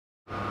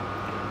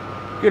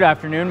Good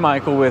afternoon,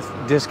 Michael with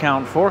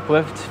Discount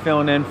Forklift,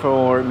 filling in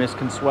for Miss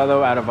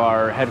Consuelo out of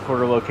our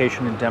headquarter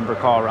location in Denver,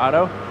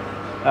 Colorado.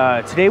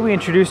 Today we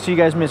introduced to you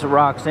guys Miss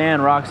Roxanne.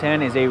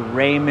 Roxanne is a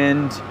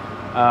Raymond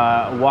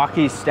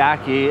Walkie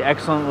Stackie,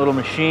 excellent little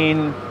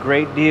machine,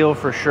 great deal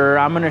for sure.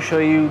 I'm going to show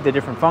you the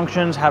different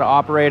functions, how to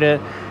operate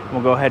it, and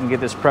we'll go ahead and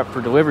get this prepped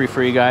for delivery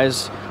for you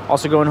guys.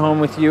 Also going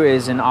home with you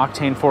is an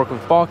Octane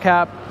forklift ball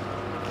cap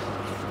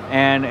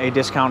and a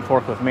Discount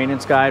Forklift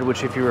maintenance guide,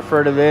 which if you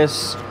refer to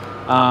this,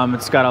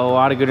 it's got a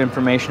lot of good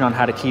information on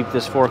how to keep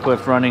this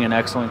forklift running in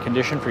excellent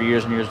condition for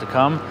years and years to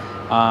come,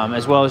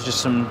 as well as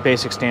just some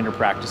basic standard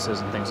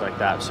practices and things like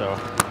that. So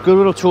good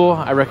little tool.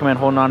 I recommend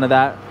holding on to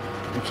that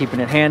and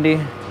keeping it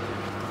handy.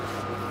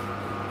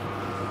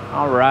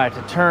 All right,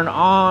 to turn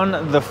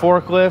on the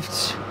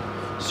forklift,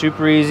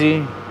 super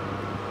easy.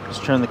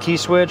 Just turn the key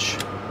switch.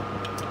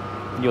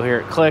 You'll hear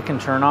it click and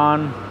turn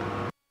on.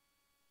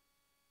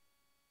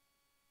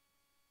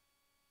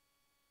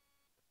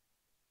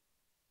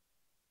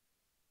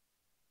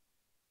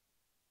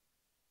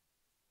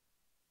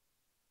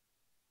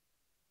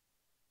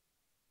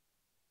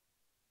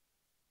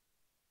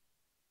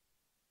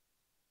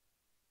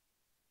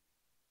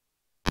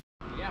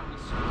 Yeah, I'm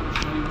just going to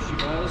show you what she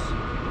does.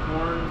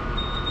 Horn,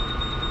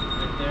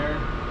 right there.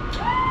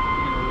 I'm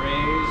going to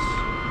raise,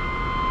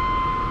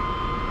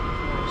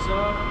 forks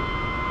up,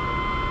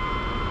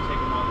 take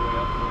them all the way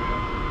up for you.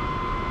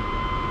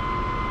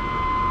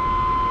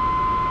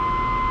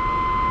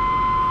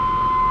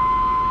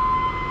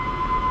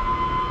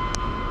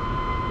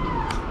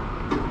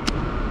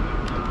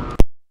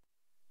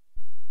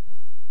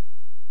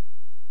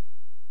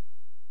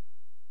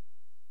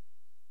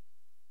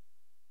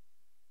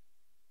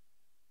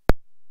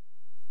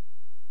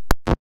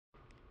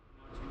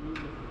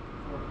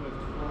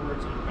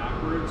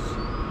 Backwards.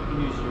 You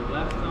can use your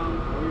left thumb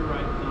or your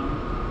right thumb.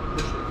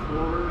 Push it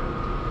forward.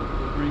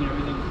 We'll bring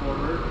everything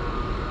forward.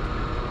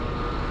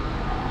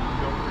 And you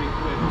go pretty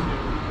quick too.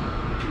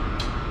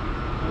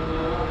 Pull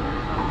your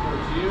thumb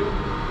towards you.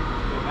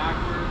 Go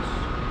backwards.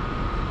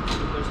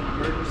 So there's an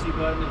emergency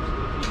button if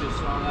you just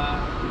saw that.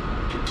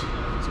 If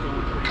it's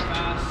going pretty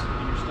fast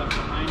and you're stuck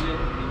behind it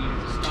and you need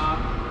it to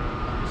stop,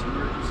 this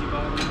emergency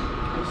button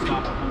will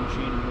stop the whole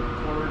machine and move it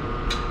forward.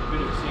 A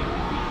bit of a safety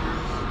feature.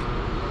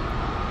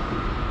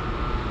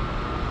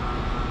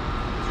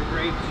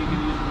 Great because you can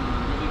use them in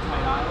really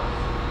tight aisles.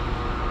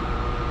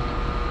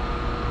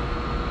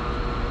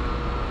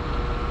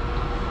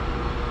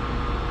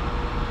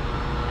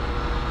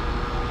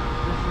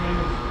 This ring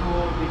is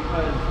cool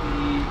because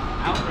the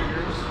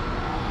outriggers,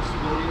 the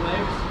stability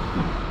legs,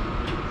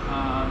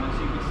 as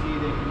you can see,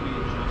 they can be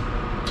adjusted.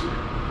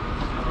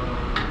 So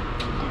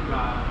if you've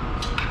got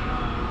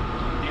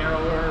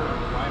narrower or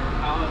wider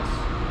pallets,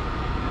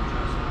 you can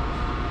adjust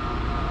those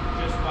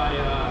just by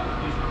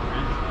using a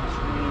wrench and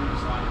screwing them and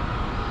sliding them.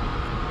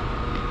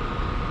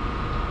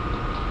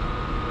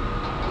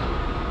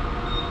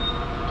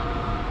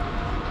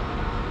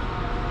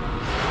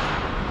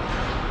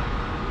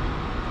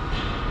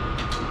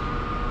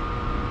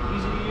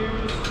 Easy to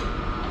use,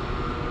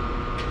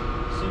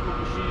 simple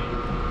machine.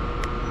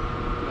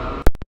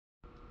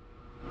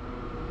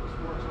 This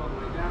forks all the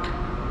way down.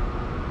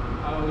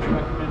 I always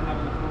recommend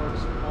having the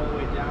forks all the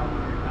way down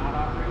when you're not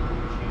operating the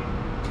machine.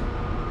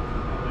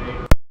 That way,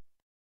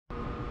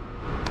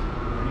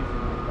 or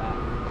anything like that.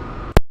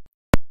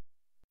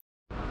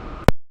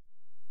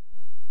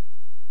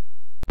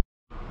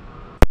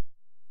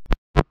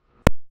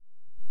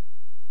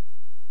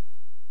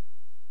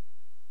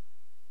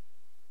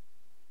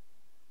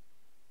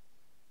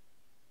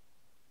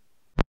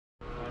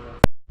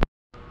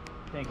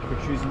 Thank you for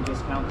choosing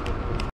Discount.